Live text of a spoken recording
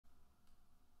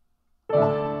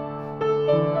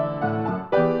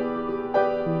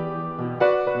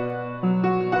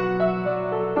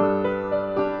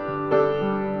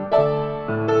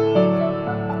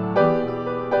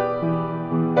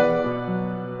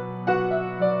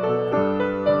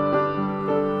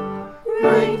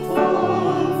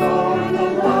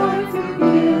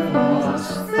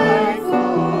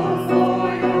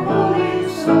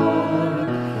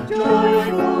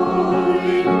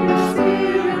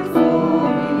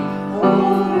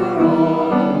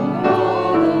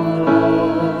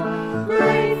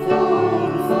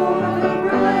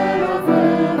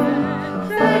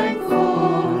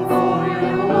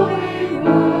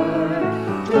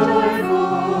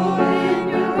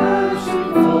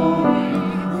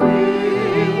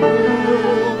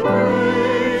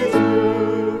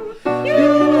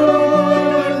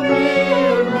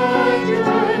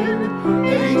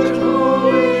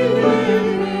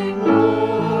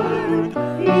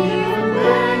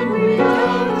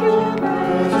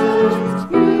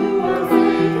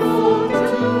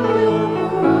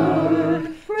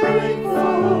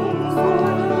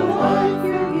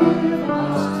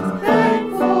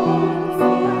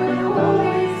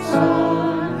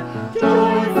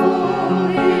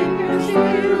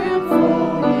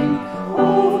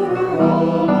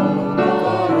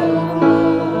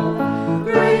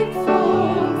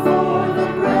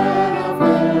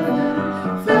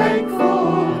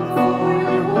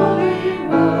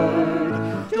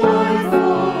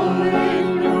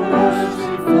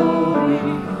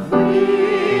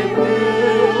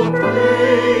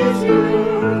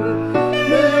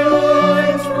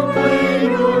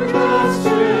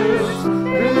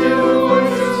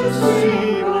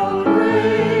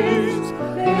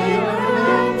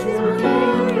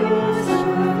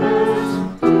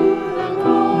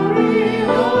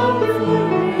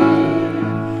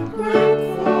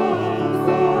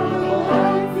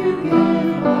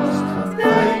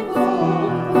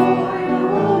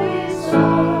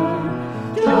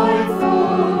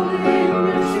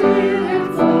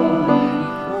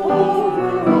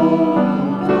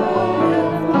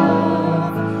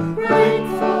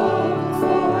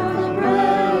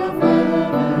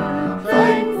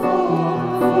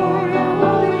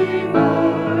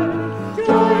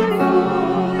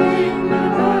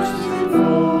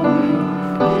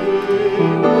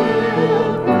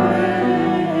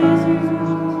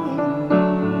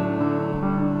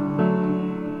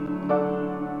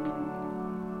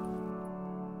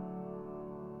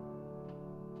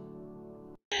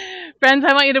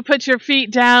Friends, I want you to put your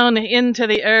feet down into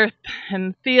the earth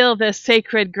and feel this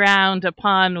sacred ground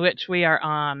upon which we are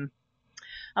on.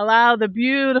 Allow the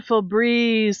beautiful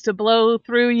breeze to blow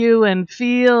through you and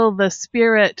feel the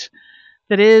spirit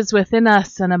that is within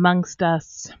us and amongst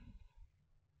us.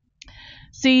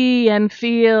 See and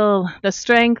feel the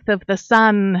strength of the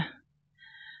sun,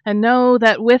 and know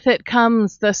that with it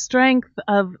comes the strength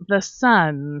of the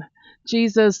Son,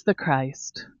 Jesus the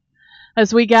Christ.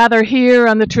 As we gather here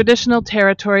on the traditional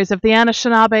territories of the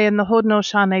Anishinaabe and the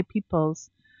Haudenosaunee peoples,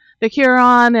 the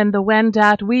Huron and the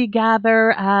Wendat, we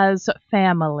gather as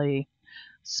family.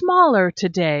 Smaller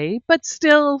today, but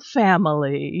still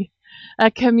family. A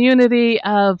community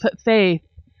of faith,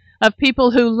 of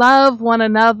people who love one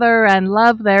another and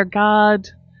love their God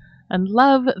and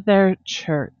love their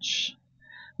church.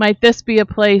 Might this be a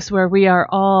place where we are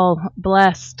all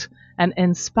blessed and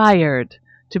inspired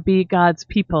to be God's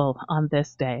people on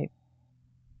this day.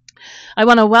 I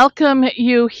want to welcome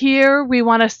you here. We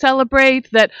want to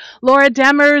celebrate that Laura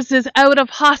Demers is out of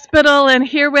hospital and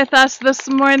here with us this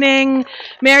morning.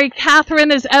 Mary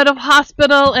Catherine is out of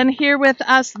hospital and here with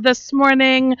us this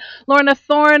morning. Lorna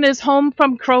Thorne is home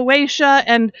from Croatia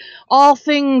and all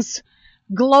things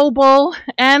global.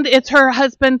 And it's her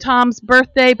husband Tom's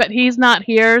birthday, but he's not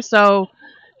here, so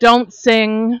don't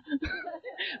sing.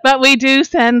 But we do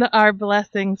send our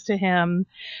blessings to him.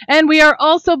 And we are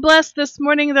also blessed this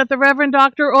morning that the Reverend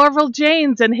Dr. Orville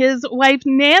Janes and his wife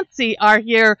Nancy are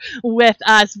here with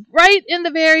us, right in the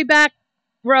very back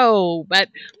row. But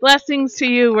blessings to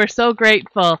you. We're so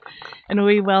grateful, and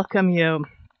we welcome you.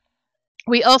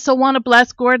 We also want to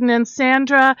bless Gordon and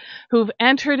Sandra, who've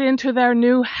entered into their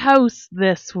new house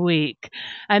this week,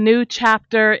 a new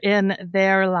chapter in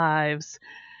their lives.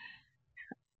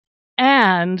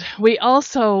 And we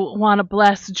also want to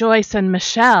bless Joyce and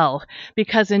Michelle,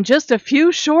 because in just a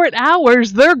few short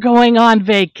hours, they're going on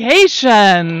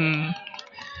vacation.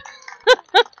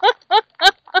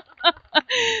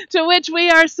 To which we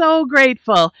are so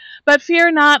grateful. But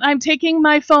fear not, I'm taking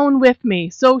my phone with me.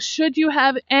 So should you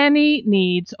have any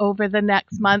needs over the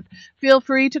next month, feel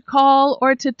free to call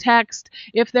or to text.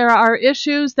 If there are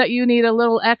issues that you need a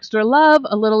little extra love,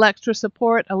 a little extra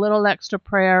support, a little extra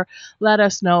prayer, let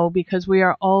us know, because we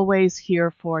are always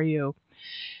here for you.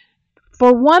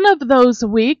 For one of those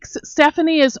weeks,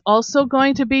 Stephanie is also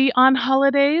going to be on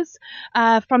holidays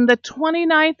from the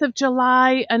 29th of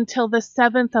July until the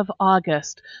 7th of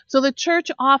August. So the church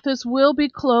office will be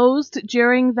closed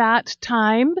during that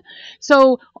time.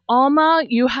 So Alma,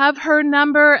 you have her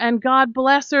number, and God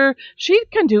bless her. She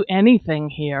can do anything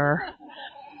here.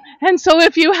 And so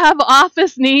if you have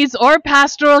office needs or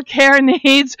pastoral care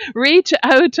needs, reach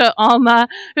out to Alma,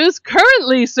 who's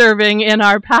currently serving in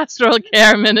our pastoral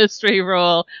care ministry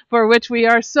role, for which we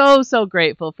are so, so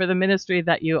grateful for the ministry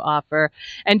that you offer.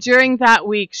 And during that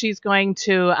week, she's going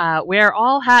to wear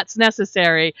all hats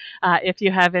necessary. If you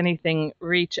have anything,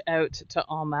 reach out to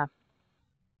Alma.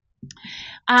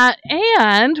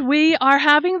 And we are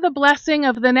having the blessing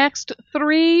of the next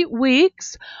 3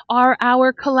 weeks are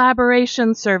our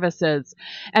collaboration services.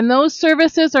 And those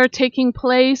services are taking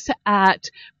place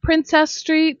at Princess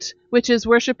Street, which is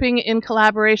worshiping in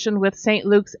collaboration with St.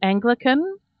 Luke's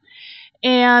Anglican,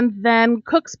 and then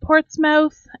Cook's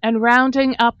Portsmouth, and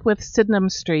rounding up with Sydenham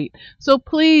Street. So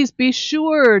please be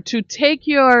sure to take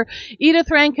your Edith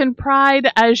Rankin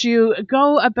pride as you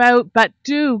go about, but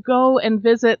do go and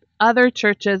visit other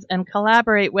churches and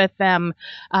collaborate with them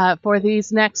for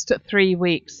these next 3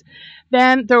 weeks.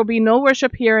 Then there will be no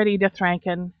worship here at Edith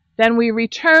Rankin. Then we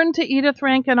return to Edith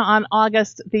Rankin on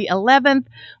August the 11th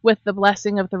with the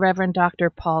blessing of the Reverend Dr.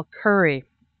 Paul Curry.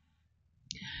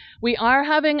 We are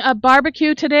having a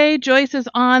barbecue today. Joyce is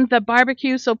on the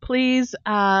barbecue, so please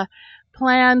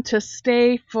plan to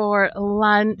stay for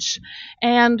lunch.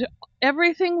 And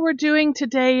everything we're doing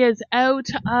today is out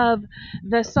of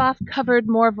the soft-covered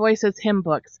More Voices hymn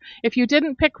books. If you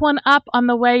didn't pick one up on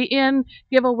the way in,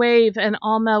 give a wave, and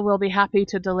Alma will be happy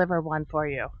to deliver one for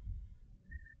you.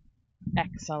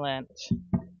 Excellent.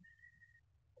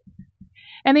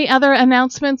 Any other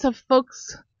announcements of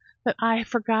folks that I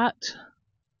forgot?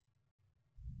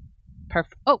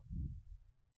 Perfect. Oh,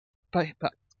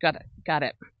 got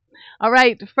it. All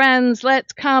right, friends,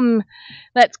 let's come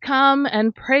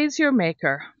and praise your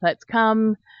Maker. Let's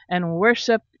come and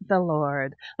worship the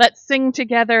Lord. Let's sing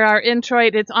together our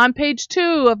introit. It's on page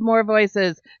 2 of More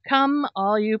Voices. Come,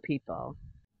 all you people.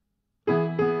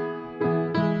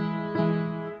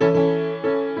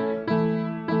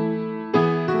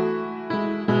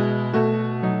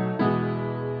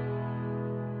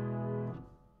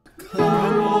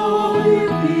 Come all you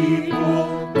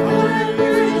people, come and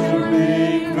praise your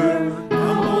Maker.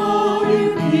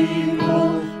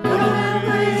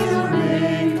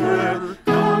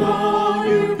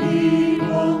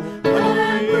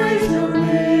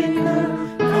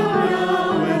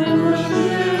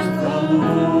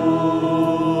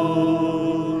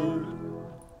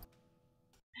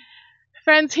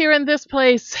 Friends, here in this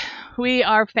place, we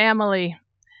are family.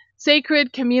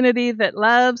 Sacred community that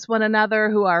loves one another,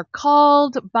 who are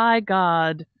called by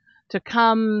God to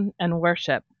come and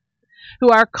worship, who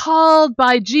are called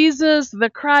by Jesus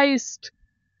the Christ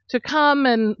to come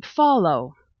and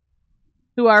follow,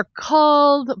 who are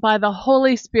called by the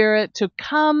Holy Spirit to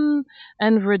come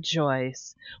and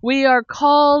rejoice. We are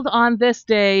called on this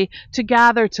day to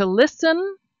gather to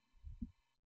listen,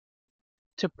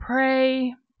 to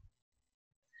pray,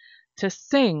 to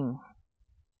sing,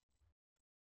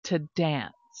 to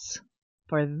dance,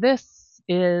 for this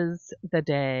is the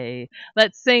day.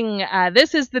 Let's sing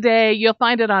This Is the Day. You'll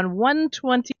find it on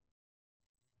 120.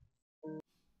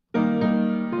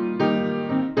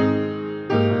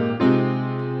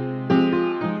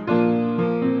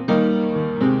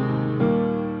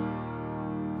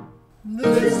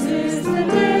 This is the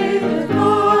day that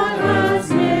God has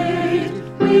made.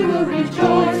 We will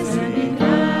rejoice and be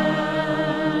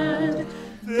glad.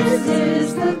 This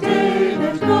is the day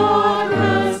that God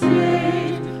has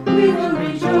made. We will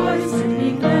rejoice and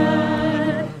be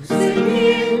glad.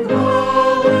 Singing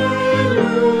hallelujah,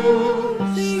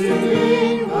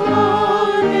 singing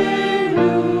hallelujah,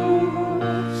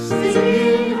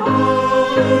 singing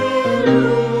hallelujah.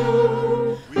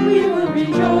 We will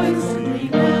rejoice and be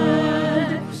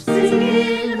glad.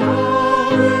 Singing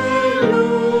hallelujah,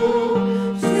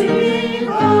 singing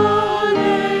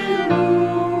hallelujah,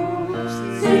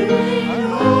 singing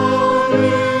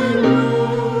hallelujah.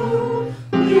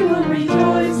 We will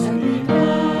rejoice and be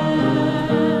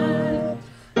glad.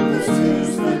 This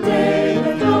is the day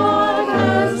that God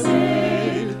has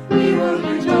made. We will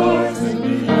rejoice and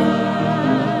be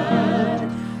glad.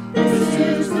 This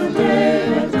is the day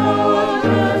that God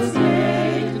has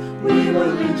made. We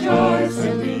will rejoice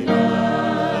and be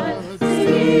glad.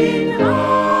 Singing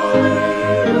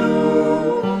hallelujah,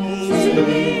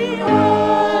 singing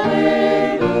hallelujah,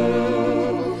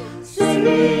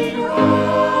 singing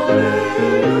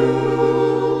hallelujah.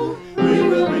 We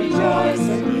will rejoice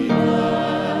and be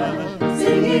glad.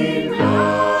 Singing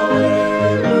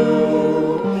hallelujah,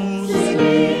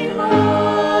 singing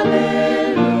hallelujah,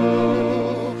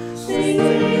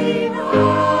 singing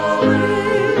hallelujah.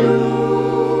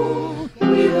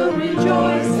 We will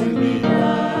rejoice and be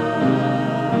glad.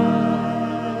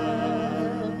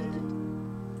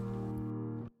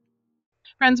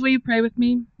 Friends, will you pray with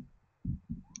me?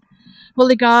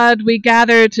 Holy God, we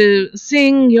gather to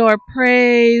sing your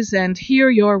praise and hear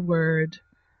your word.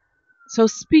 So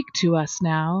speak to us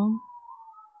now.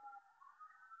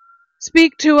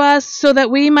 Speak to us so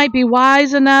that we might be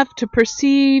wise enough to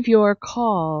perceive your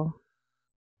call.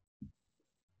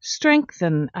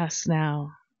 Strengthen us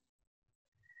now.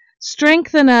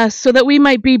 Strengthen us so that we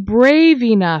might be brave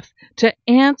enough to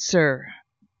answer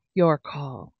your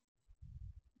call.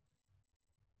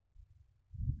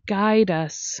 Guide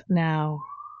us now.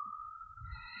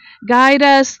 Guide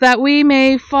us that we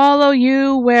may follow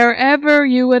you wherever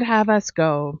you would have us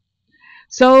go,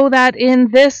 so that in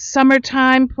this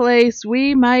summertime place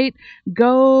we might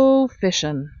go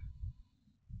fishing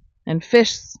and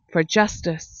fish for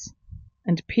justice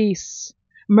and peace,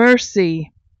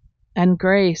 mercy and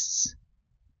grace,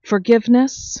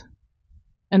 forgiveness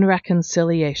and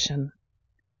reconciliation.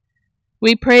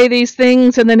 We pray these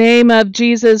things in the name of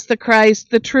Jesus the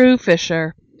Christ, the true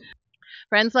fisher.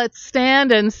 Friends, let's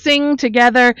stand and sing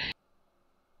together.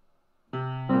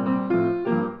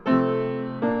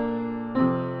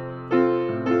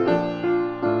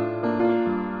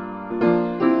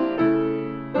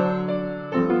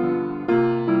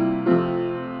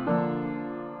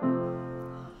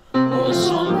 Oh,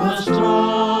 song must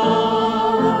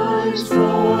rise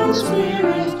for the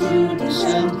Spirit to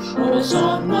descend. Oh,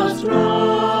 song must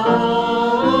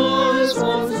rise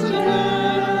once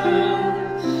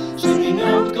again, singing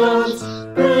out God's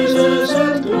praises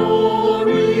and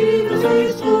glory, the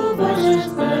faithful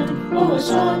voices then. Oh, a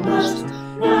song must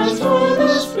rise for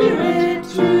the Spirit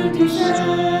to descend.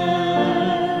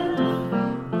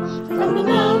 From the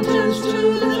mountains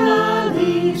to the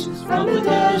valleys, from the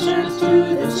desert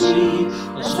to the sea,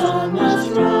 a song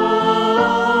must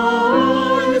rise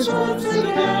once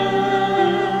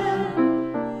again.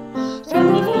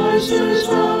 From the voices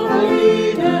of our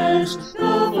leaders,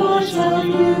 the voice of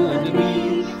you and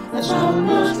me, a song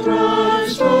must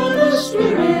rise for the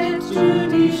Spirit to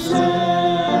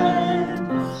descend.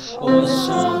 Oh, a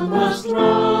song must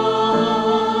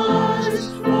rise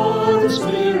for the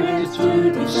Spirit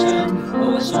to descend.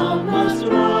 Oh, a song must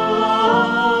rise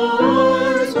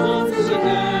once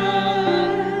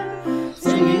again,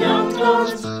 singing out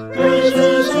God's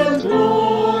praises and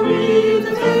glory,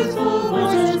 the faithful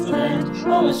voices blend.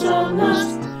 Oh, a song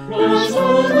must rise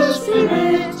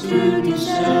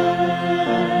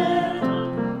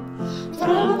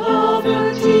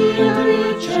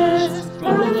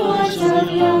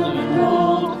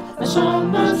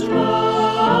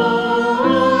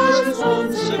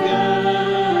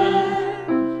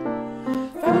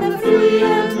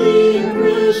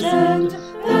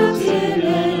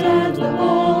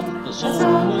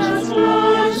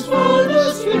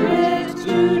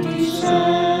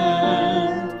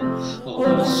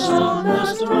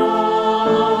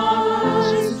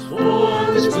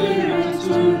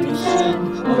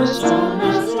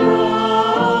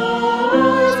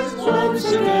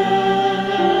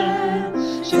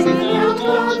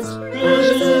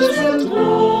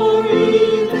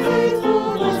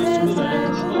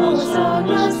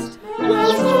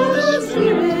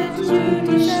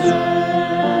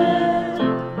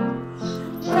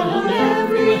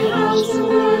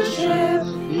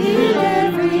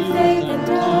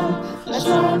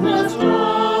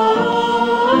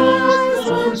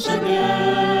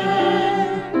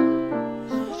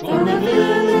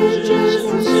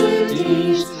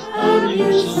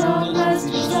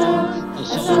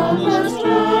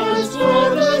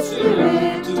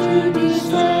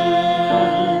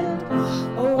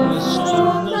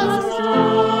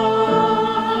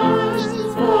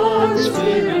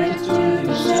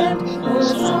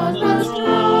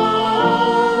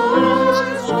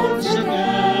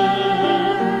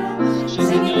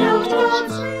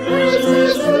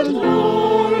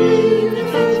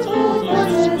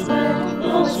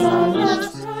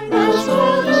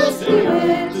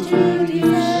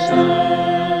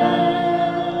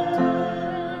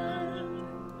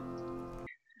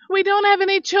we don't have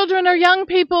any children or young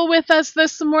people with us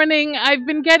this morning, I've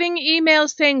been getting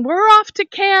emails saying we're off to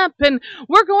camp and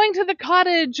we're going to the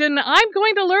cottage and I'm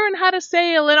going to learn how to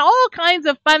sail and all kinds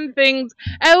of fun things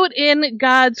out in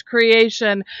God's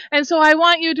creation. And so I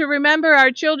want you to remember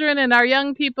our children and our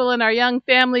young people and our young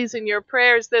families in your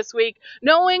prayers this week,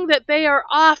 knowing that they are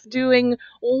off doing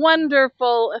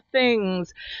wonderful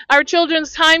things. Our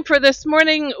children's time for this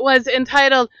morning was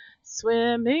entitled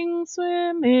Swimming,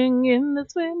 Swimming in the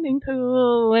Swimming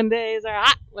Pool. When days are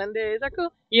hot, when days are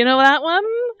cool. You know that one?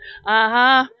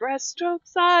 Breaststroke,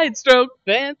 side stroke,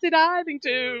 fancy diving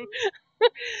too.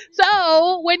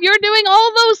 So, when you're doing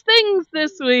all those things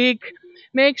this week,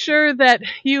 make sure that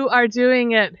you are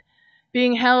doing it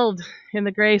being held in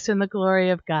the grace and the glory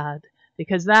of God,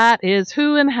 because that is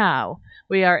who and how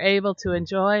we are able to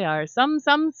enjoy our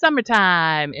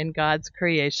summertime in God's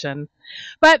creation.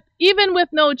 But even with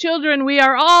no children, we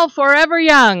are all forever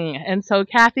young. And so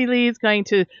Kathy Lee is going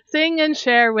to sing and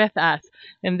share with us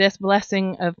in this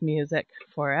blessing of music,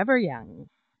 Forever Young.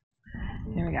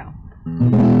 There we go.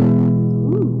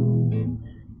 Ooh.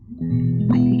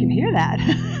 You can hear that.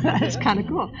 That's kind of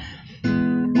cool.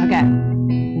 Okay.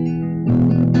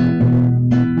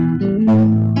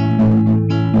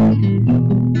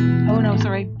 Oh, no,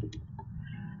 sorry.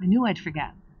 I knew I'd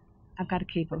forget. I've got a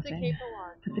capo thing.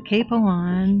 Put the capo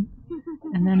on,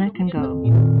 and then I can go.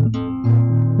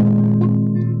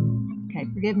 Okay,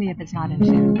 forgive me if it's not in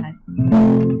tune.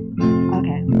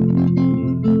 Okay.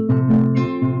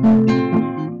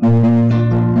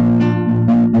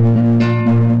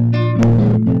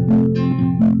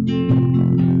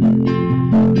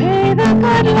 May the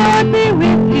good Lord be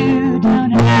with you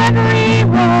down every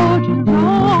road you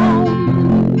roam,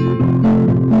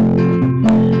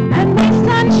 and may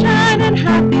sunshine and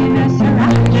happiness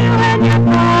surround you when you're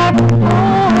far from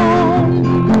home.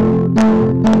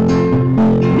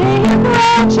 May you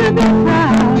grow to be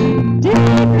proud,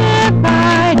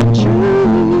 dignified and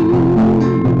true,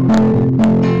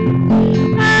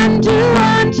 and do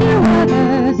unto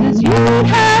others as you'd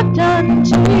have done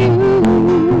to you.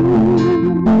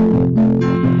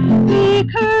 Be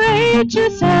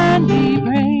courageous and be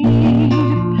brave,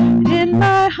 and in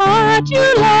my heart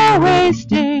you'll always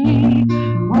stay,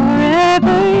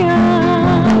 forever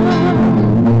young,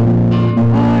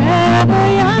 forever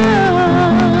young.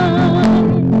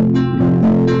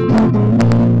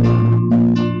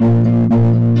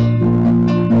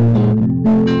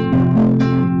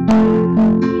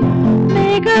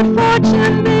 May good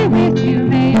fortune be with you,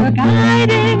 may your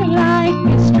guiding light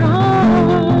be strong.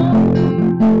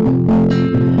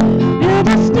 Build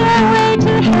a stairway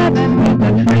to heaven with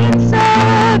the Prince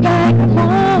of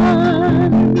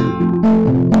Vagabond.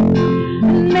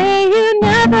 And may you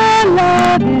never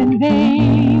love in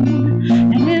vain,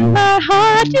 and in my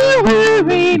heart you will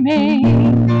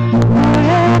remain,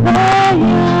 forever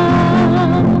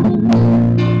young,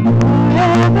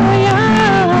 forever young,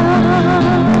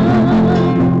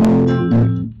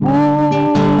 forever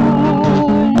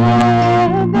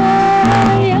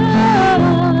young.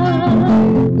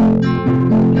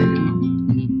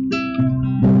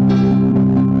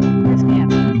 Where's me up?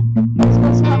 You're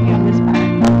supposed to help me on this part.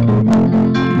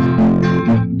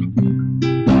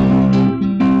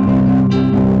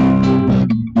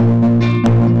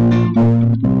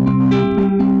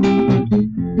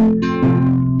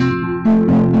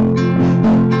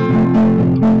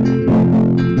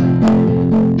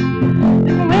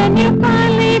 And when you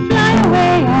finally fly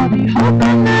away, I'll be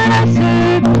hoping that I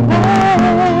served you well.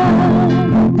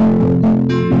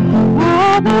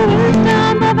 All the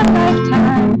wisdom of a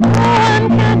lifetime, no one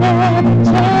can ever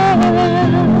tell.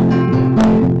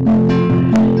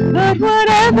 But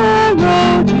whatever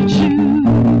road you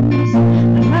choose, I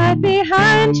might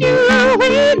behind you,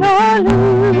 win or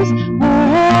lose,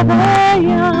 forever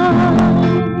young,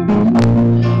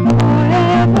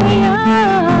 forever young,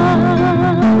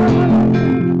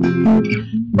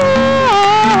 forever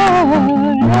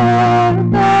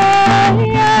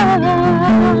young,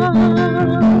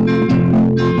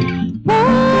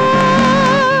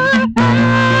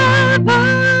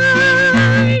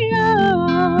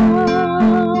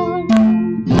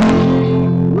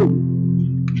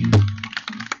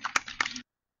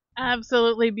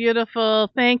 Absolutely beautiful.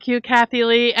 Thank you, Kathy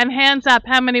Lee. And hands up,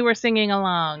 how many were singing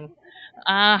along?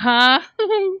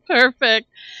 Perfect.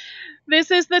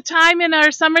 This is the time in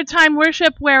our summertime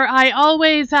worship where I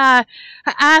always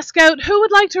ask out who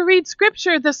would like to read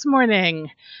scripture this morning.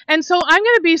 And so I'm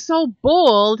going to be so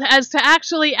bold as to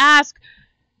actually ask,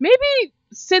 maybe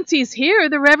since he's here,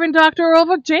 the Reverend Dr.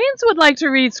 Orville James would like to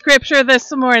read scripture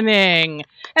this morning.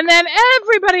 And then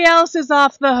everybody else is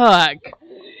off the hook.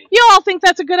 You all think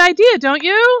that's a good idea, don't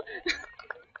you?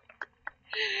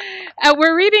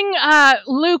 We're reading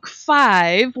Luke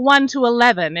 5, 1 to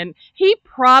 11, and he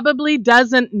probably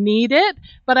doesn't need it,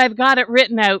 but I've got it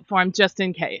written out for him just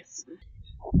in case.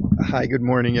 Hi, good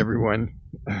morning, everyone.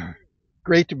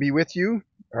 Great to be with you.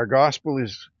 Our gospel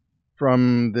is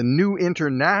from the New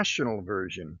International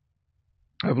Version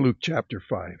of Luke chapter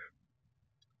 5.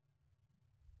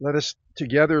 Let us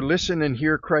together listen and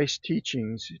hear Christ's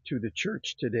teachings to the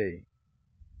church today.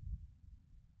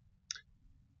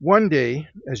 One day,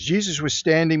 as Jesus was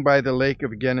standing by the lake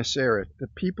of Gennesaret, the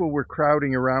people were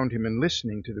crowding around him and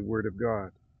listening to the word of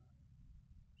God.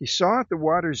 He saw at the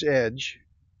water's edge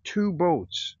 2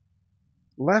 boats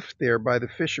left there by the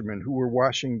fishermen who were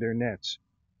washing their nets.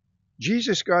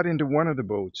 Jesus got into one of the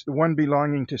boats, the one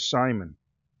belonging to Simon,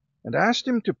 and asked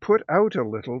him to put out a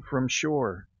little from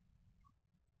shore.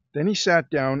 Then he sat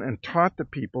down and taught the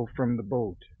people from the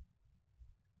boat.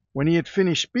 When he had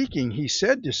finished speaking, he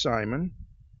said to Simon,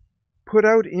 "Put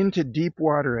out into deep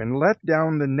water and let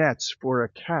down the nets for a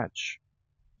catch."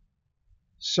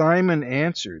 Simon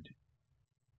answered,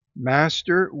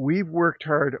 "Master, we've worked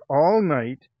hard all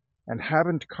night and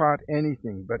haven't caught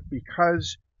anything, but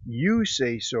because you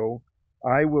say so,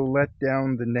 I will let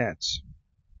down the nets."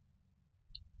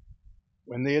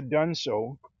 When they had done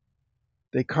so,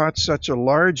 they caught such a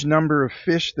large number of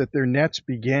fish that their nets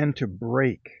began to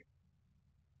break.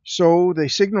 So they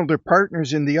signaled their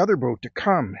partners in the other boat to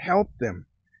come help them,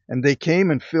 and they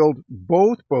came and filled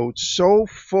both boats so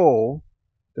full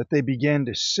that they began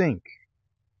to sink.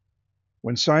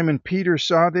 When Simon Peter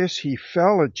saw this, he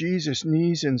fell at Jesus'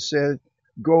 knees and said,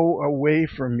 "Go away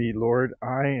from me, Lord,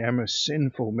 I am a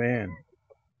sinful man."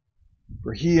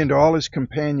 For he and all his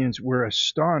companions were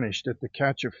astonished at the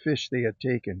catch of fish they had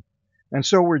taken, and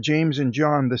so were James and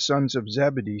John, the sons of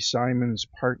Zebedee, Simon's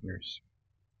partners.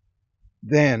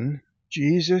 Then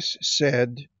Jesus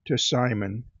said to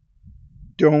Simon,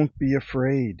 "Don't be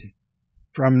afraid.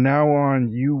 From now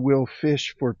on you will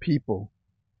fish for people."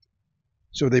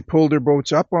 So they pulled their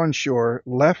boats up on shore,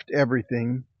 left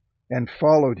everything, and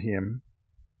followed him.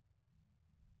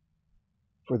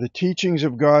 For the teachings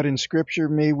of God in Scripture,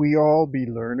 may we all be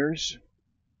learners.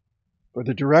 For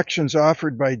the directions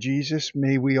offered by Jesus,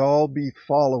 may we all be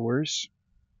followers.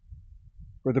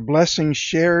 For the blessings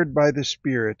shared by the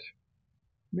Spirit,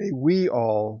 may we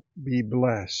all be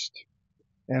blessed.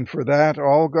 And for that,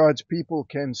 all God's people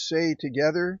can say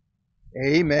together,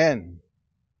 Amen.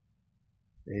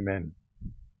 Amen.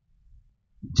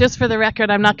 Just for the record,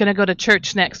 I'm not going to go to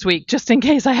church next week, just in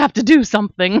case I have to do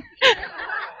something.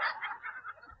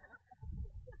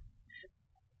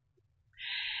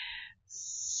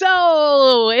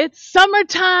 So, it's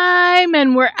summertime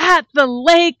and we're at the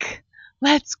lake.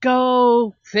 Let's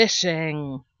go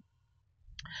fishing.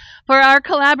 For our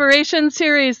collaboration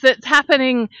series that's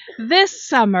happening this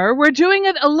summer, we're doing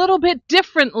it a little bit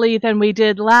differently than we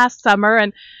did last summer,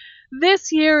 and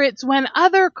this year it's when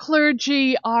other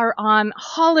clergy are on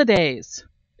holidays.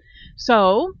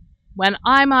 So, when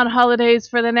I'm on holidays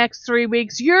for the next 3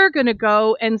 weeks, you're going to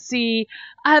go and see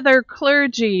other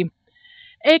clergy.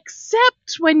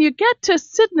 Except when you get to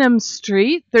Sydenham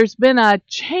Street, there's been a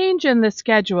change in the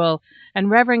schedule,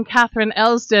 and Reverend Catherine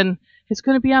Elsden is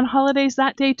going to be on holidays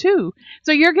that day too.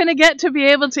 So you're going to get to be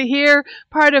able to hear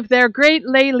part of their great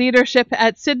lay leadership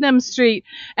at Sydenham Street.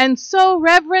 And so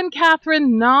Reverend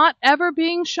Catherine, not ever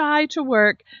being shy to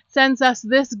work, sends us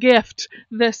this gift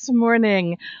this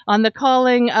morning on the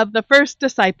calling of the first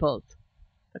disciples,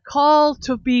 the call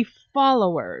to be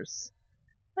followers,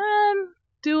 and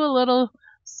do a little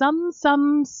some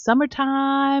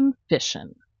summertime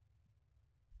fishing.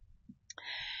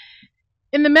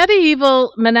 In the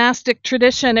medieval monastic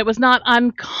tradition, it was not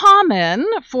uncommon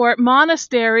for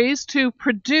monasteries to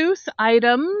produce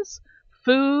items,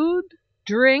 food,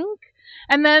 drink,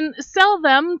 and then sell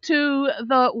them to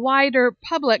the wider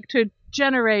public to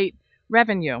generate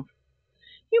revenue.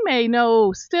 You may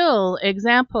know still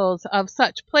examples of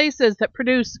such places that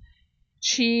produce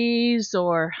cheese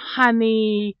or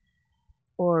honey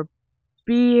or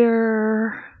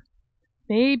beer.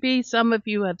 Maybe some of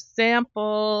you have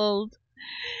sampled.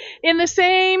 In the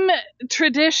same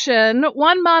tradition,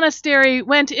 one monastery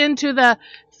went into the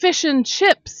fish and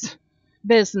chips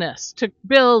business to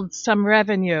build some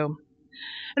revenue.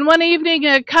 And one evening,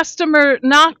 a customer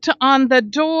knocked on the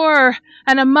door,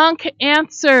 and a monk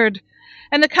answered.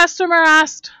 And the customer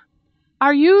asked,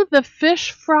 "Are you the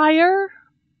fish friar?"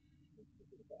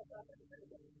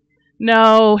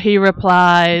 "No," he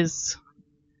replies.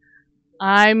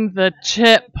 "I'm the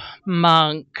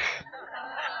chipmunk."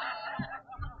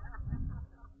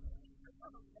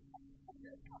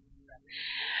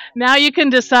 Now you can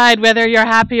decide whether you're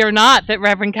happy or not that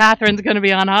Reverend Catherine's going to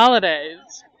be on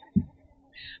holidays.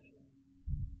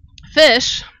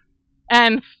 Fish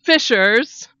and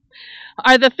fishers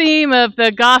are the theme of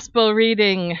the gospel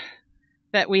reading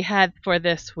that we had for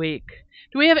this week.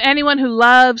 Do we have anyone who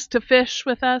loves to fish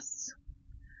with us?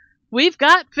 We've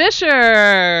got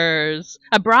fishers.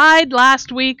 A bride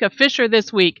last week, a fisher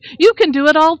this week. You can do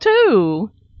it all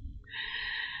too.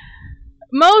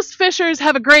 Most fishers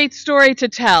have a great story to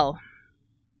tell.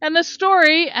 And the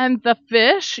story and the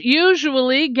fish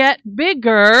usually get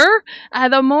bigger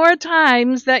the more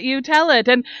times that you tell it.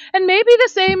 And maybe the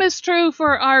same is true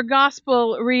for our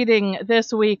gospel reading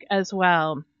this week as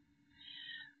well.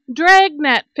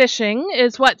 Dragnet fishing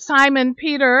is what Simon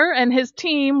Peter and his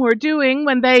team were doing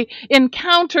when they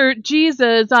encountered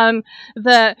Jesus on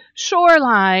the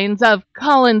shorelines of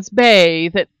Collins Bay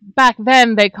that back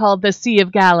then they called the Sea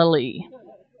of Galilee.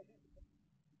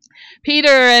 Peter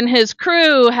and his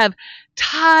crew have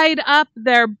tied up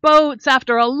their boats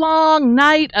after a long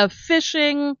night of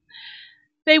fishing.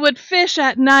 They would fish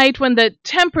at night when the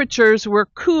temperatures were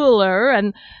cooler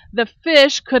and the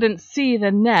fish couldn't see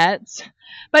the nets.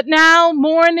 But now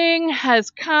morning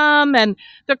has come and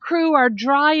the crew are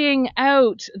drying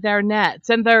out their nets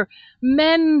and they're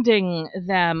mending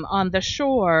them on the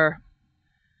shore.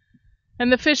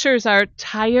 And the fishers are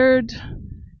tired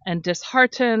and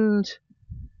disheartened,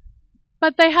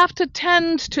 but they have to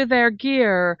tend to their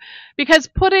gear because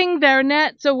putting their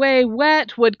nets away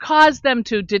wet would cause them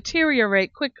to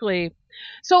deteriorate quickly.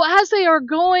 So as they are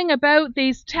going about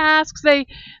these tasks, they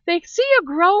see a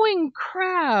growing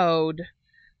crowd.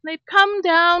 They've come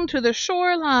down to the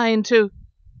shoreline to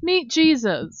meet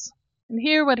Jesus and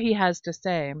hear what he has to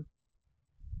say.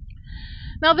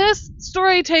 Now this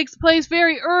story takes place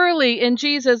very early in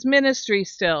Jesus' ministry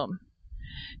still.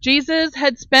 Jesus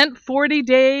had spent 40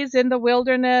 days in the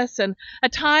wilderness and a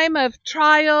time of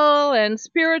trial and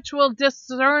spiritual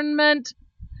discernment.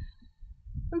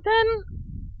 And then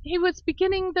he was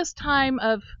beginning this time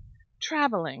of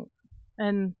traveling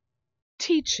and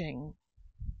teaching.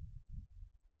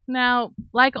 Now,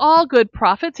 like all good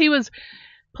prophets, he was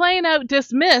plain out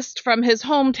dismissed from his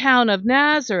hometown of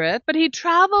Nazareth, but he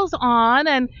travels on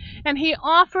and he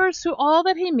offers to all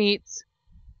that he meets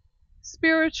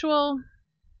spiritual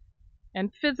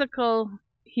and physical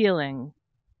healing.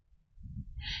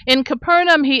 In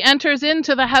Capernaum, he enters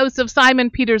into the house of Simon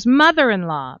Peter's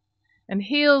mother-in-law and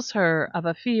heals her of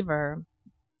a fever.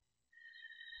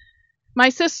 My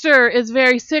sister is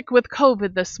very sick with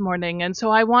COVID this morning, and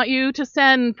so I want you to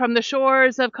send from the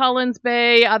shores of Collins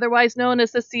Bay, otherwise known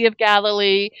as the Sea of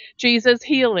Galilee, Jesus'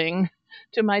 healing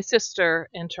to my sister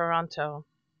in Toronto.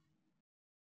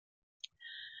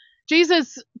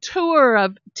 Jesus' tour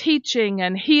of teaching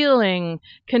and healing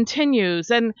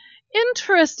continues, and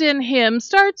interest in him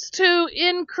starts to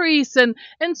increase and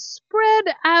spread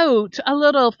out a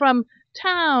little from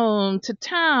town to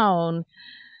town.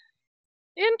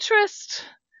 Interest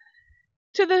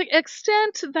to the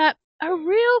extent that a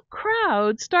real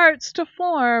crowd starts to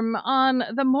form on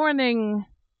the morning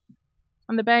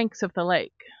on the banks of the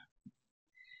lake.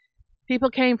 People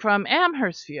came from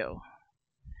Amherstview.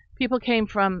 People came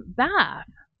from Bath.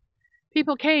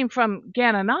 People came from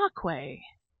Gananoque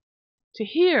to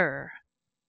hear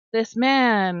this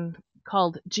man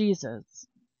called Jesus.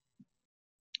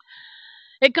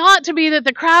 It got to be that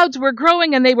the crowds were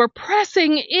growing and they were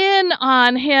pressing in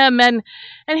on him, and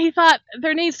he thought,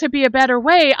 there needs to be a better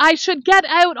way. I should get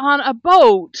out on a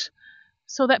boat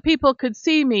so that people could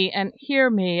see me and hear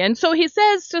me. And so he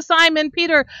says to Simon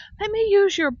Peter, let me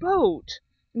use your boat.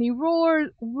 And he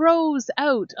rows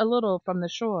out a little from the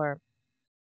shore.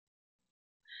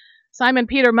 Simon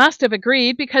Peter must have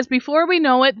agreed, because before we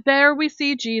know it, there we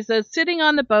see Jesus sitting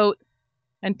on the boat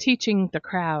and teaching the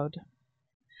crowd.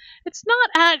 It's not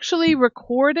actually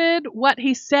recorded what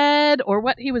he said or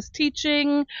what he was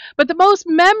teaching, but the most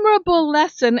memorable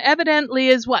lesson evidently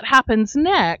is what happens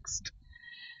next.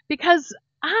 Because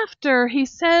after he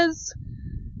says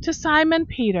to Simon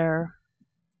Peter,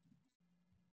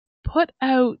 put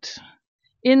out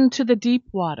into the deep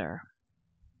water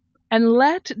and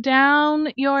let down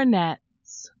your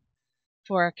nets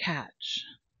for a catch.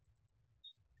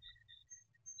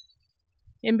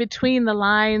 In between the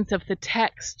lines of the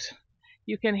text,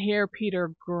 you can hear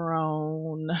Peter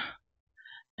groan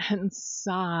and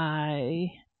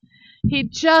sigh. He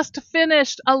just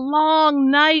finished a long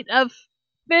night of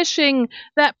fishing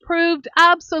that proved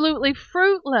absolutely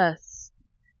fruitless.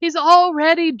 He's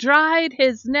already dried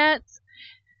his nets.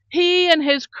 He and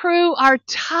his crew are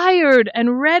tired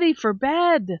and ready for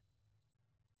bed.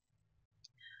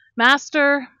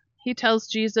 Master, He tells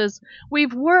Jesus,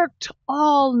 "We've worked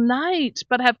all night,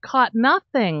 but have caught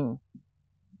nothing."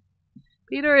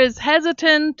 Peter is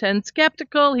hesitant and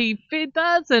skeptical. He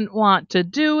doesn't want to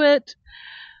do it,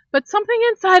 but something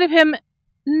inside of him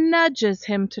nudges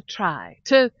him to try,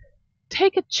 to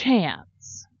take a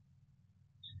chance.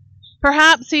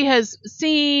 Perhaps he has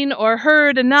seen or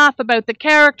heard enough about the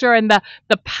character and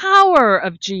the power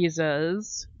of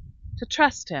Jesus to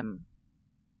trust him.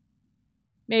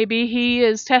 Maybe he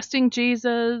is testing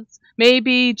Jesus.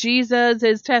 Maybe Jesus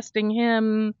is testing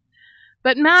him.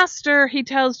 But Master, he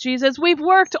tells Jesus, "We've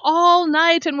worked all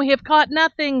night and we have caught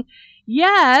nothing.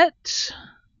 Yet,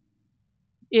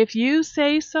 if you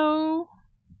say so,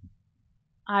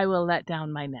 I will let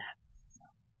down my net.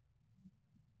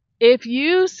 If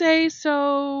you say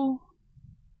so,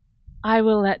 I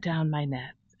will let down my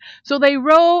nets." So they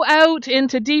row out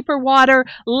into deeper water,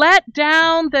 let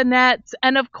down the nets,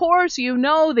 and of course you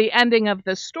know the ending of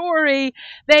the story.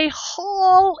 They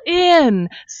haul in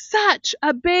such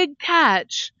a big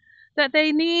catch that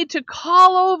they need to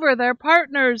call over their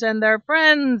partners and their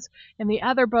friends in the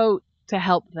other boat to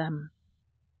help them.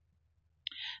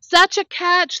 Such a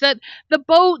catch that the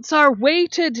boats are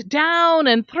weighted down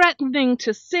and threatening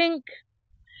to sink.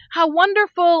 How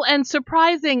wonderful and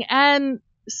surprising and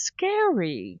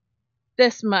scary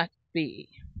this must be.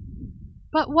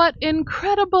 But what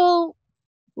incredible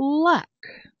luck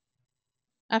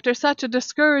after such a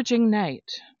discouraging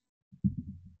night.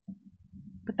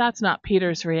 But that's not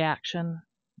Peter's reaction.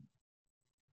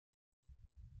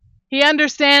 He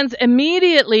understands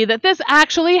immediately that this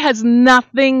actually has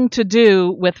nothing to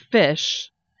do with fish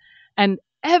and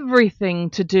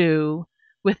everything to do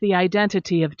with the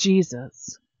identity of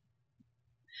Jesus.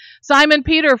 Simon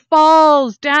Peter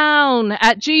falls down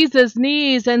at Jesus'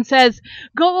 knees and says,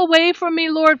 "Go away from me,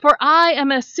 Lord, for I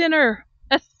am a sinner,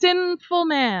 a sinful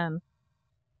man."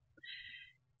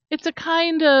 It's a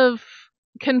kind of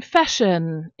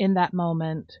confession in that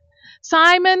moment.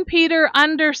 Simon Peter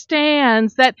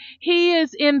understands that he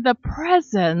is in the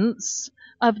presence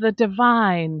of the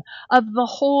divine, of the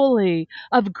holy,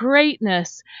 of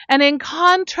greatness, and in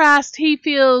contrast he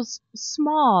feels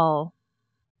small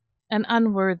and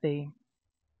unworthy.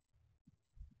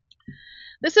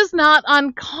 This is not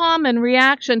uncommon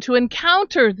reaction to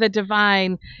encounter the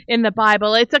divine in the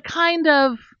Bible. It's a kind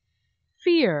of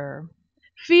fear.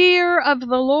 Fear of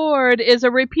the Lord is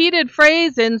a repeated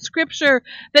phrase in Scripture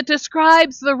that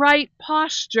describes the right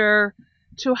posture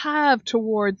to have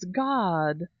towards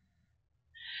God.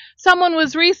 Someone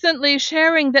was recently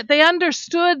sharing that they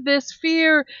understood this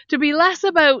fear to be less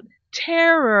about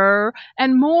terror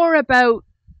and more about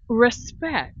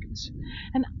respect.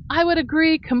 And I would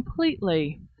agree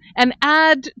completely. And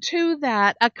add to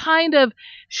that a kind of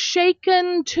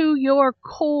shaken to your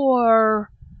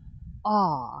core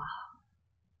awe.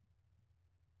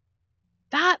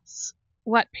 That's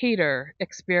what Peter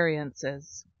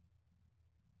experiences.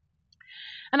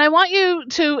 And I want you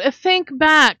to think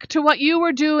back to what you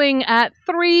were doing at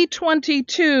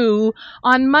 3:22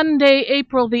 on Monday,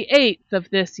 April the 8th of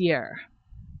this year.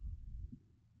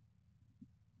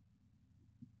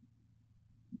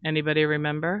 Anybody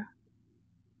remember?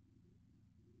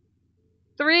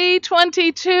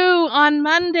 3:22 on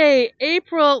Monday,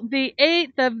 April the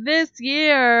 8th of this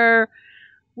year.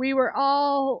 We were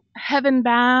all heaven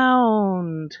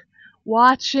bound,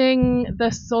 watching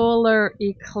the solar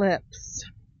eclipse.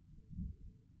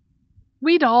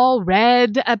 We'd all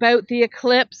read about the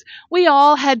eclipse. We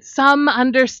all had some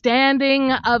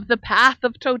understanding of the path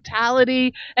of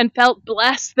totality and felt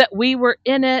blessed that we were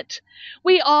in it.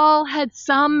 We all had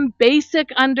some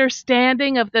basic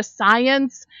understanding of the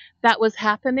science that was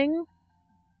happening.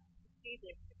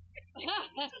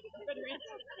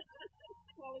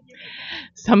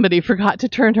 Somebody forgot to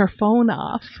turn her phone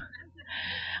off.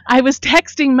 I was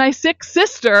texting my sick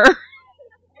sister.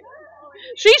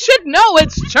 She should know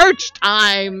it's church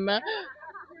time.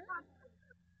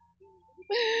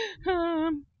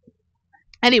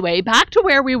 Anyway, back to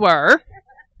where we were.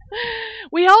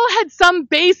 We all had some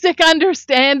basic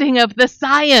understanding of the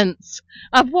science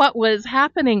of what was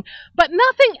happening, but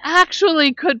nothing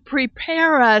actually could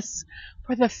prepare us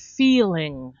for the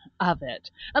feeling of it,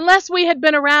 unless we had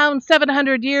been around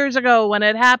 700 years ago when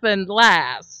it happened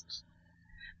last.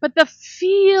 But the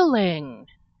feeling,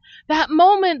 that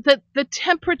moment that the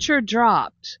temperature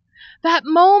dropped, that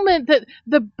moment that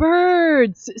the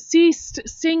birds ceased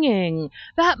singing,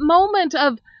 that moment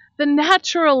of the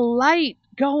natural light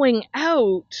going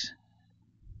out,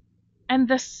 And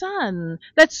the sun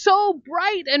that's so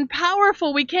bright and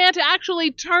powerful we can't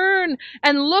actually turn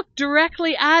and look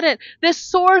directly at it, this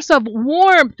source of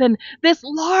warmth and this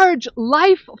large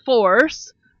life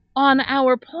force on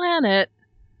our planet,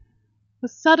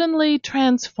 was suddenly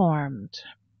transformed.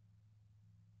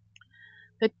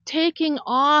 The taking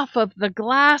off of the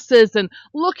glasses and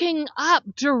looking up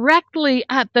directly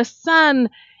at the sun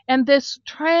and this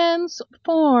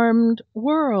transformed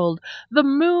world, the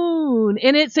moon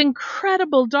in its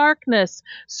incredible darkness,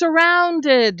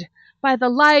 surrounded by the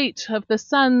light of the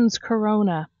sun's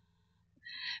corona.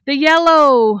 The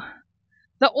yellow,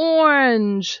 the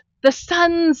orange, the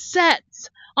sunsets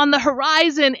on the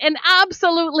horizon in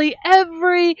absolutely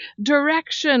every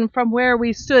direction from where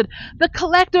we stood. The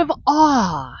collective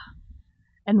awe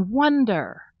and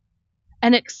wonder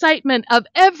and excitement of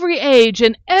every age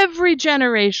and every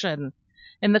generation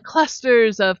in the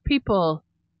clusters of people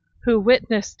who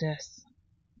witnessed this.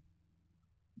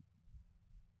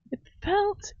 It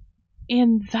felt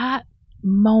in that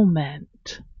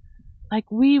moment like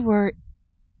we were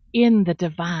in the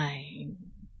divine.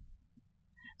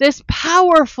 This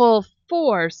powerful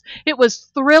force. It was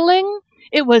thrilling.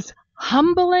 It was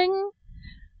humbling.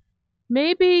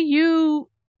 Maybe you,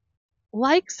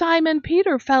 like Simon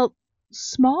Peter, felt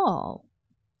small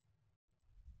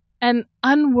and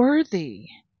unworthy,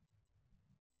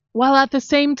 while at the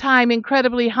same time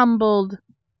incredibly humbled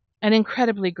and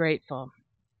incredibly grateful.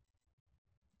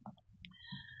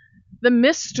 The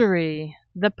mystery,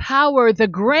 the power, the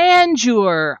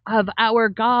grandeur of our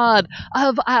God,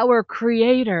 of our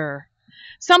Creator,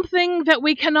 something that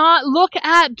we cannot look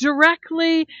at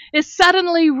directly, is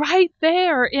suddenly right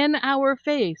there in our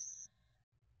face.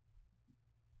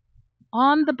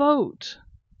 On the boat,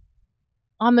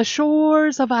 on the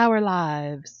shores of our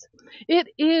lives. It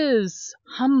is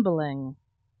humbling.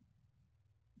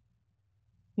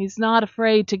 He's not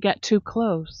afraid to get too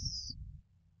close,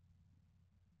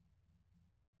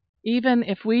 even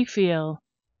if we feel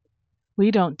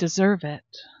we don't deserve it.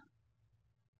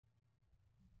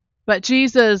 But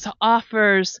Jesus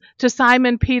offers to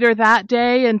Simon Peter that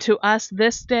day and to us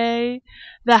this day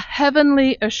the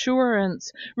heavenly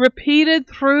assurance repeated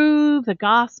through the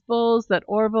Gospels that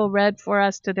Orville read for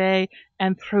us today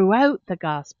and throughout the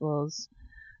Gospels.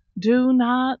 Do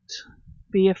not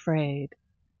be afraid.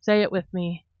 Say it with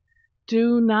me.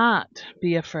 Do not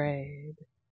be afraid.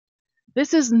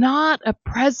 This is not a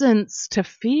presence to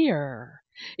fear.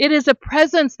 It is a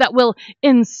presence that will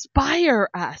inspire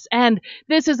us, and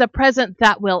this is a presence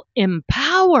that will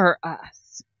empower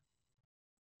us.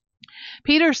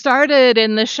 Peter started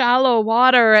in the shallow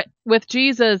water with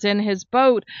Jesus in his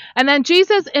boat, and then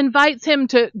Jesus invites him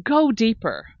to go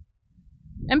deeper.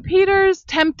 And Peter's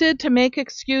tempted to make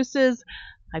excuses.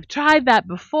 I've tried that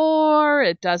before.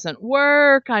 It doesn't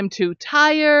work. I'm too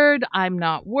tired. I'm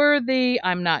not worthy.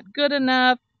 I'm not good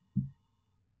enough.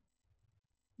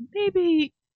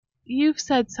 Maybe you've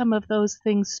said some of those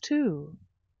things too.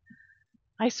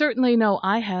 I certainly know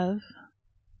I have.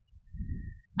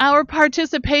 Our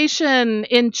participation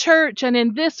in church and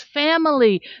in this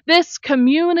family, this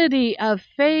community of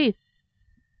faith,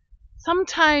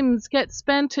 sometimes gets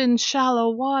spent in shallow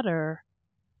water,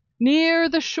 near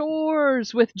the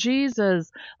shores with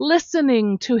Jesus,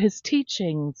 listening to his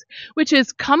teachings, which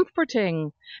is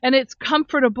comforting, and it's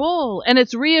comfortable, and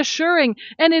it's reassuring,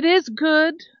 and it is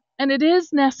good, and it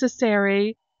is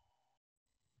necessary.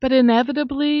 But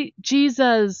inevitably,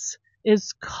 Jesus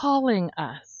is calling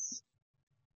us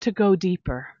to go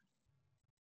deeper,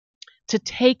 to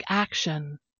take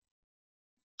action,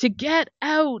 to get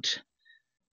out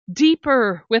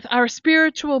deeper with our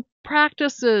spiritual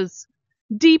practices,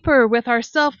 deeper with our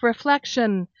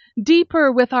self-reflection,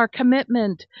 deeper with our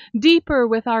commitment, deeper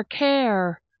with our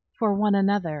care for one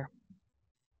another.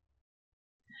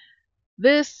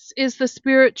 This is the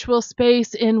spiritual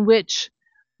space in which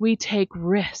we take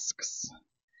risks.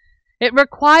 It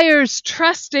requires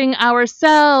trusting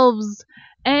ourselves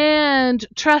and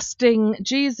trusting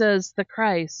Jesus the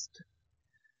Christ.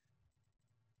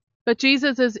 But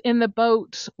Jesus is in the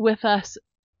boat with us,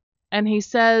 and he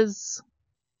says,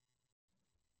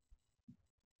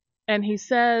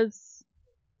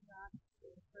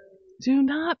 do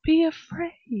not be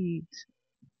afraid.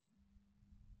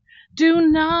 Do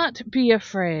not be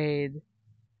afraid.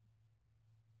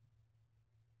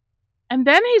 And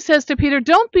then he says to Peter,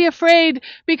 don't be afraid,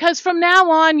 because from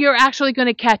now on you're actually going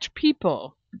to catch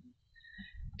people.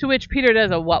 To which Peter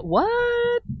does a what?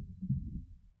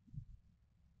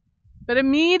 But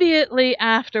immediately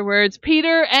afterwards,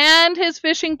 Peter and his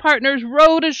fishing partners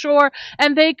rowed ashore,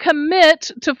 and they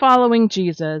commit to following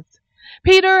Jesus.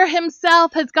 Peter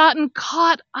himself has gotten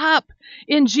caught up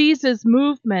in Jesus'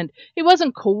 movement. He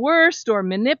wasn't coerced or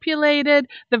manipulated.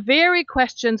 The very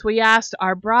questions we asked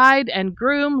our bride and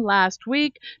groom last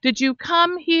week, did you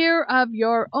come here of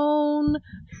your own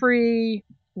free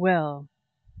will?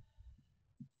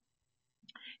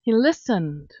 He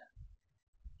listened.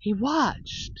 He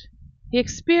watched. He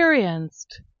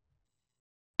experienced.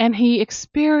 And he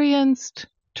experienced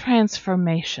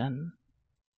transformation.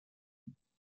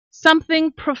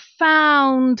 Something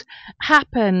profound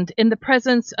happened in the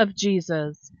presence of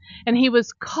Jesus, and he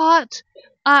was caught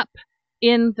up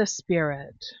in the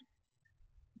Spirit.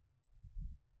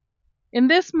 In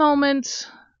this moment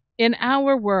in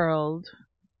our world,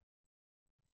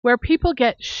 where people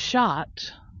get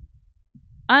shot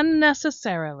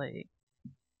unnecessarily,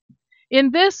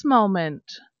 in this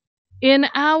moment in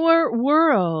our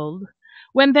world,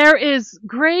 when there is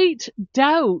great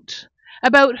doubt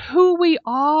about who we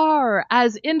are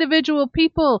as individual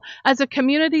people, as a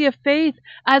community of faith,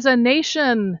 as a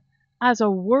nation, as a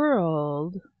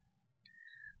world,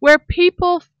 where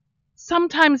people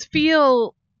sometimes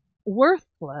feel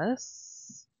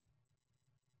worthless,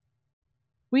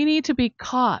 we need to be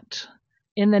caught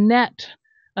in the net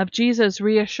of Jesus'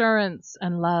 reassurance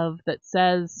and love that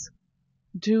says,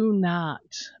 do not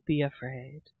be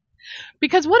afraid.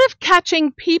 Because what if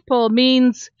catching people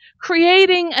means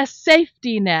creating a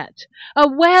safety net, a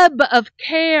web of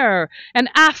care and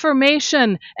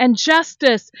affirmation and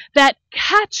justice that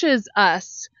catches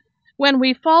us when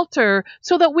we falter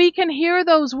so that we can hear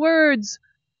those words,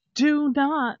 do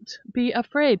not be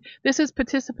afraid. This is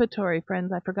participatory,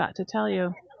 friends, I forgot to tell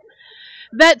you.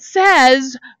 That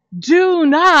says, do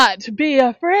not be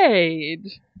afraid.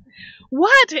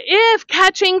 What if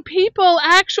catching people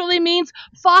actually means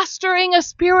fostering a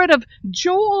spirit of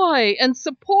joy and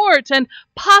support and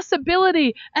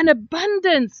possibility and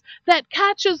abundance that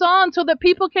catches on so that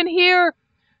people can hear,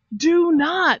 do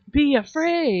not be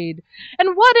afraid?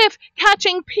 And what if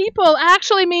catching people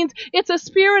actually means it's a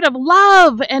spirit of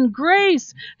love and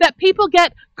grace that people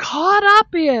get caught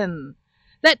up in,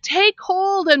 that take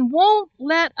hold and won't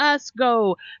let us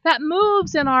go, that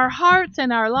moves in our hearts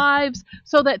and our lives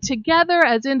so that together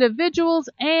as individuals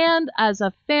and as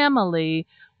a family,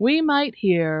 we might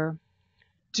hear,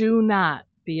 do not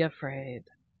be afraid.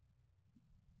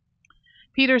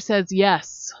 Peter says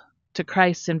yes to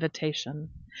Christ's invitation,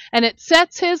 and it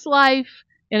sets his life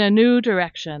in a new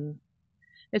direction.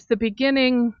 It's the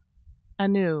beginning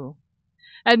anew.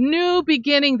 A new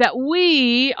beginning that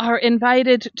we are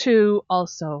invited to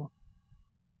also.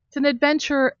 It's an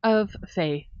adventure of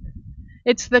faith.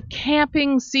 It's the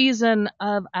camping season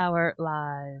of our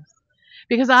lives.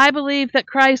 Because I believe that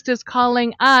Christ is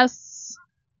calling us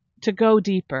to go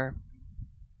deeper.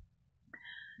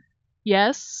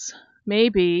 Yes,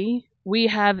 maybe we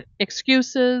have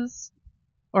excuses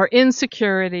or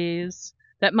insecurities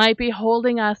that might be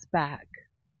holding us back.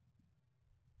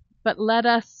 But let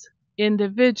us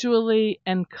individually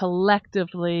and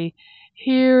collectively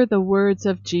hear the words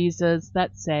of Jesus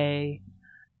that say,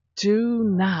 do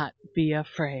not be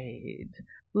afraid.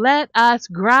 Let us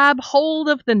grab hold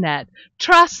of the net,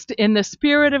 trust in the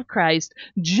Spirit of Christ,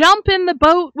 jump in the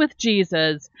boat with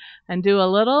Jesus, and do a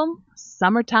little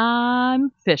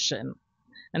summertime fishing.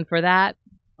 And for that,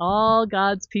 all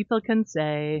God's people can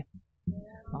say,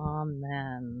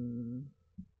 Amen.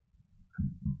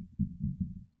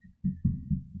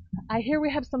 I hear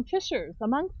we have some fishers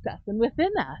amongst us and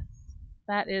within us.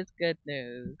 That is good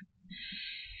news.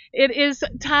 It is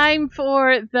time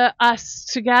for us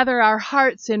to gather our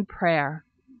hearts in prayer.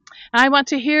 I want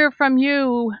to hear from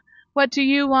you. What do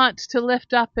you want to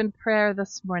lift up in prayer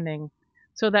this morning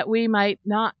so that we might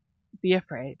not be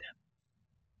afraid?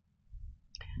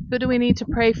 Who do we need to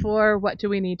pray for? What do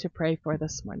we need to pray for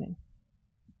this morning?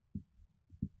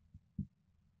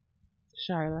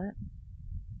 Charlotte?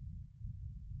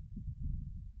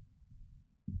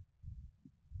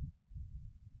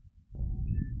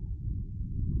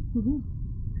 Mm-hmm.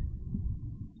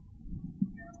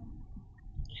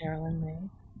 Carolyn May.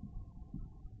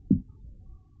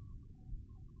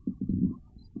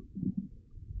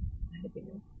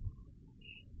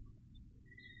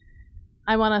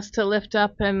 I want us to lift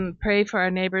up and pray for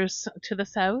our neighbors to the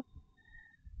south.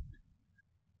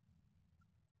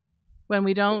 When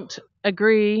we don't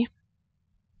agree,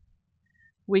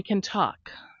 we can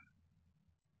talk.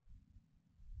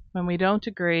 When we don't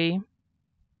agree,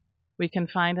 we can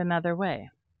find another way.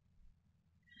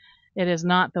 It is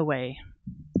not the way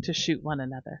to shoot one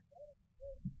another.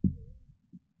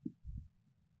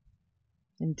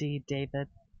 Indeed, David.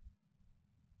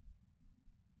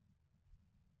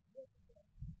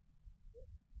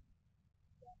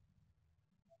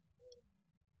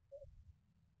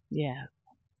 Yeah,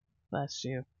 bless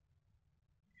you.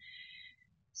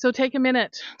 So take a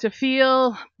minute to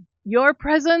feel your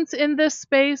presence in this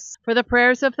space. For the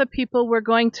prayers of the people, we're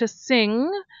going to sing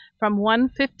from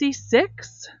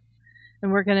 156,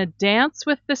 and we're going to dance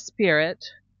with the Spirit.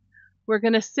 We're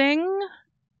going to sing,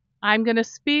 I'm going to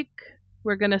speak,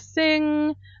 we're going to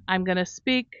sing, I'm going to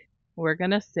speak, we're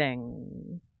going to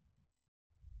sing.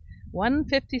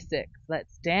 156,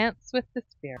 let's dance with the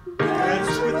Spirit.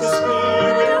 Dance with the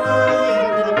Spirit early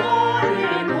in the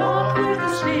morning, walk with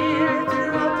the Spirit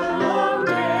throughout the long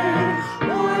day.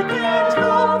 Work and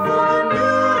hope for a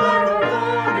new life of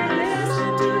morning,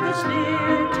 listen to the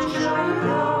Spirit to show you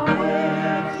the way.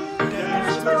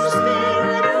 Dance with the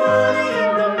Spirit early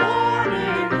in the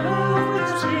morning, move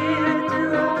with the Spirit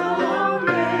throughout the long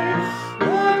day.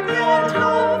 Work and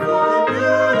hope for a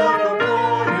new life of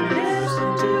morning, listen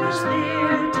to the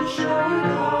Spirit to show you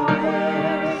the way.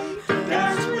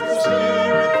 Dance with the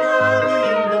Spirit early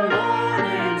in the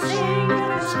morning, sing with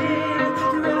the Spirit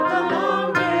throughout the long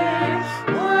day.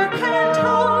 Work and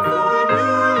hope for a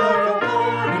new life of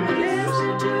morning,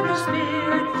 listen to the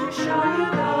Spirit to show you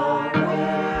the way.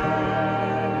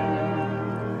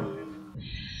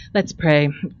 Let's pray.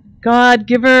 God,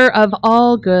 giver of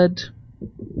all good,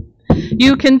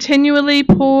 you continually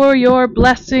pour your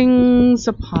blessings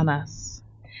upon us.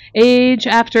 Age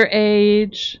after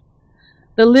age,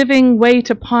 the living wait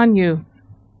upon you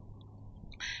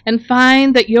and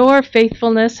find that your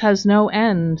faithfulness has no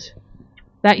end,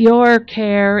 that your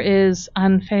care is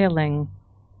unfailing.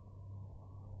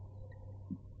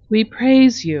 We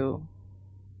praise you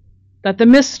that the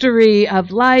mystery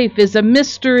of life is a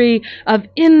mystery of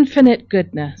infinite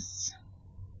goodness.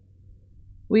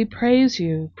 We praise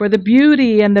you for the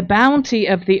beauty and the bounty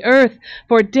of the earth,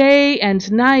 for day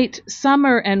and night,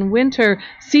 summer and winter,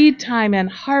 seed time and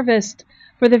harvest,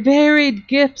 for the varied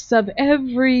gifts of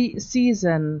every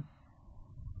season.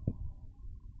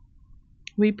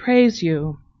 We praise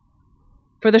you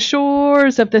for the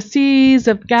shores of the seas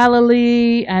of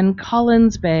Galilee and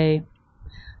Collins Bay,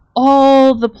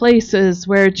 all the places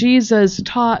where Jesus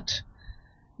taught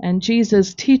and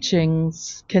Jesus'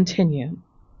 teachings continue.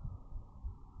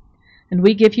 And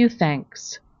we give you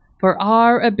thanks for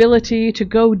our ability to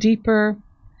go deeper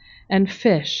and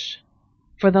fish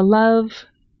for the love,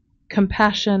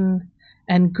 compassion,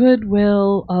 and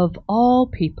goodwill of all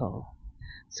people,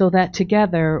 so that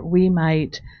together we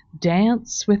might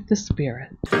dance with the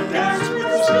Spirit. Dance with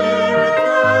the Spirit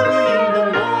early in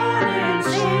the morning,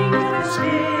 sing with the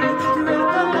Spirit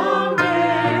throughout the long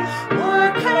day.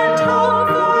 Work and hope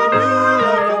for a new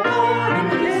life of morning,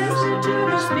 listen to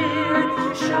the Spirit to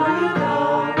show you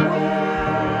the way.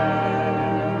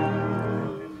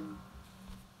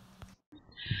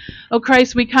 O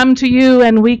Christ, we come to you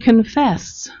and we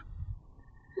confess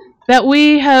that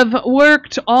we have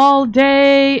worked all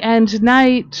day and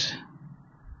night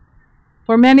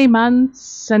for many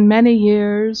months and many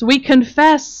years. We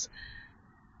confess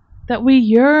that we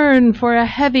yearn for a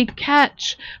heavy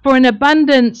catch, for an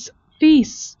abundance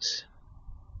feast,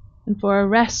 and for a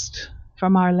rest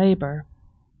from our labor.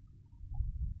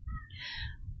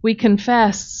 We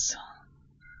confess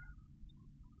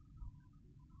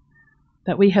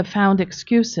that we have found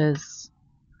excuses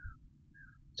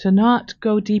to not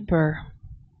go deeper,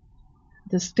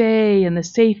 to stay in the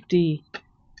safety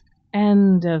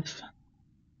end of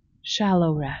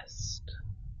shallow rest.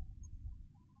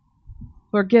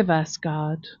 Forgive us,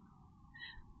 God,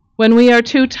 when we are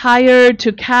too tired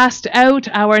to cast out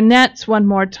our nets one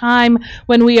more time,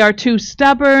 when we are too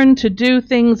stubborn to do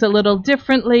things a little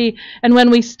differently, and when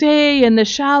we stay in the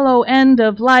shallow end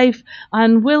of life,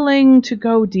 unwilling to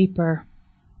go deeper.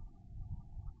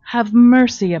 Have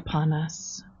mercy upon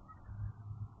us.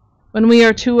 When we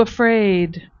are too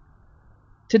afraid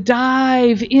to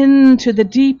dive into the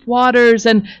deep waters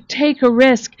and take a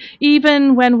risk,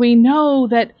 even when we know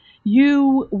that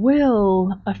you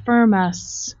will affirm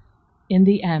us in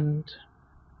the end.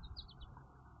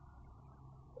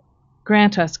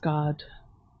 Grant us, God,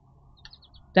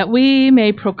 that we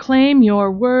may proclaim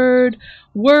your word,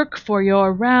 work for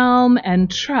your realm, and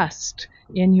trust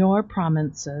in your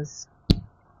promises.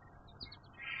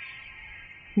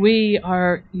 We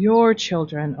are your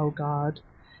children, O God,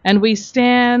 and we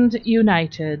stand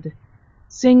united,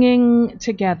 singing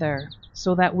together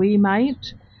so that we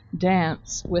might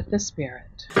dance with the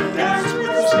Spirit. Dance with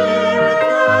the Spirit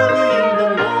early in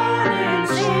the morning,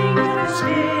 sing with the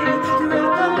Spirit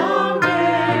throughout the long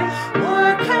day.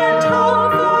 Work and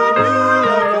hope for a new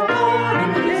life of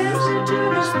morning, listen to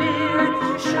the Spirit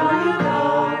to show you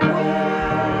the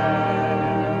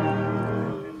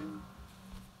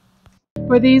way.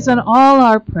 For these and all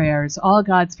our prayers, all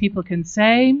God's people can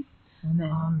say,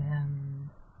 Amen. Amen.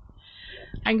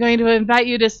 I'm going to invite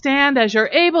you to stand as you're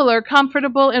able or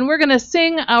comfortable, and we're going to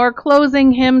sing our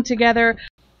closing hymn together.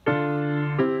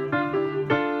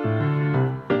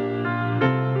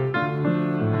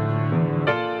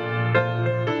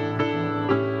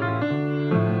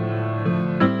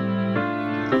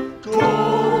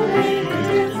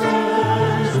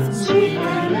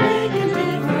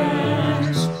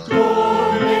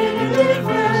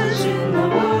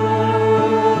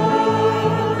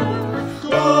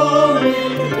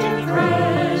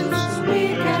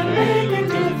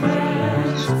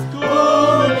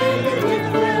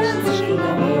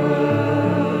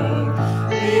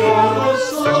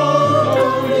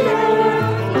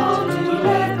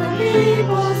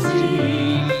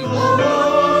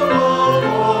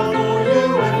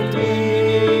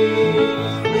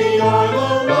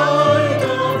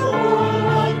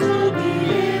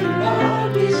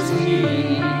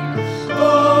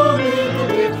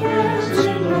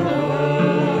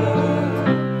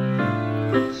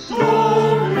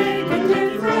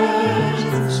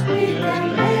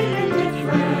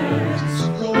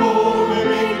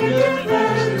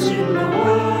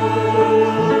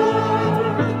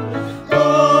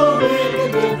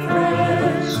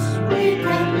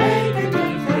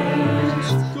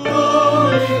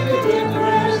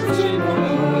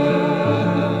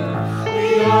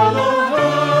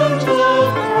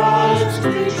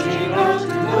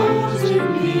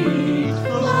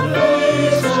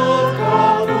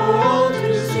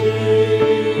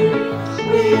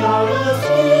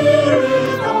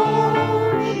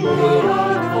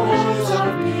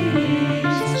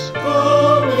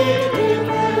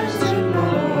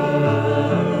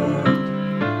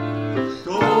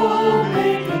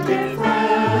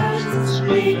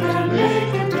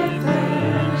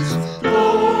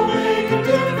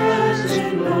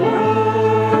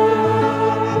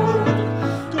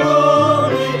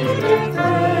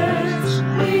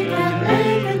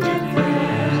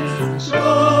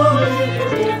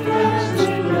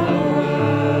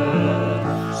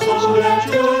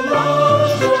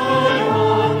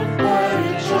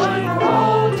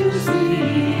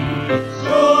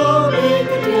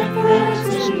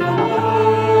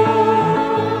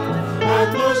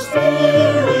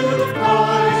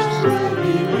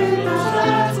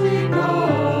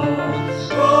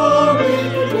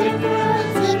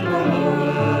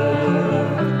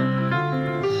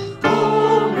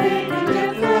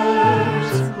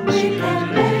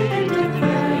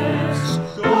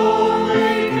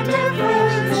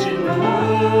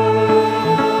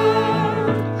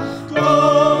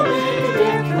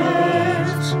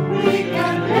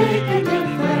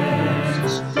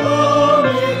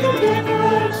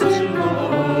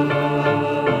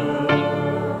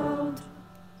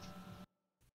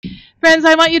 Friends,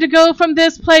 I want you to go from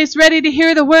this place ready to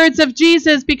hear the words of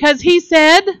Jesus, because he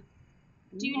said,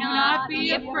 Do not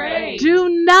be afraid. do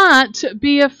not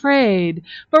be afraid,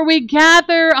 for we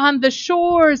gather on the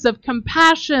shores of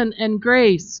compassion and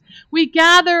grace. We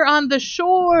gather on the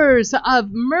shores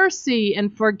of mercy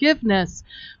and forgiveness.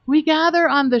 We gather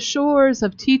on the shores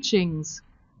of teachings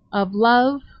of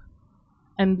love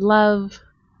and love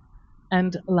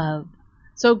and love.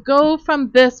 So go from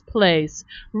this place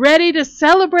ready to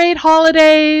celebrate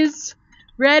holidays,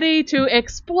 ready to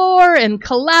explore and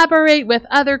collaborate with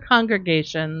other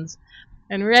congregations,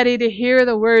 and ready to hear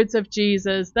the words of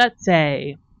Jesus that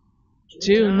say,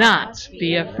 do not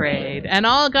be afraid. And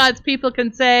all God's people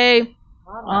can say,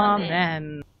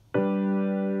 Amen.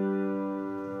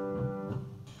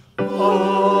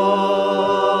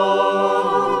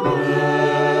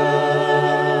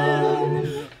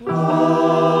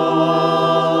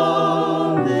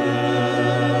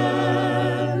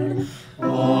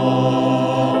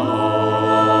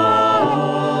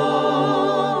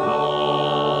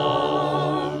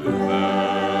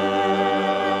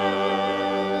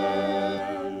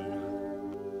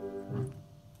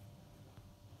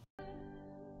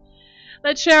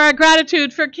 Let's share our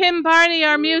gratitude for Kim Barney,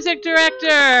 our music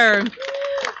director,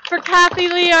 for Kathy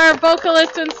Lee, our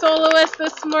vocalist and soloist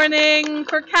this morning,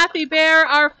 for Kathy Bear,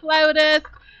 our flautist,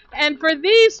 and for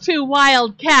these two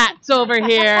wild cats over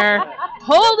here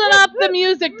holding up the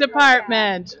music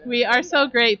department. We are so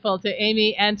grateful to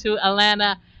Amy and to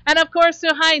Alana, and of course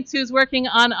to Heinz, who's working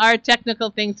on our technical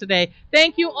things today.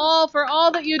 Thank you all for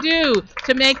all that you do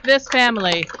to make this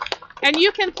family. And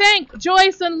you can thank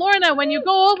Joyce and Lorna when you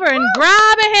go over and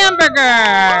grab a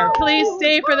hamburger. Please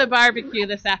stay for the barbecue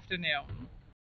this afternoon.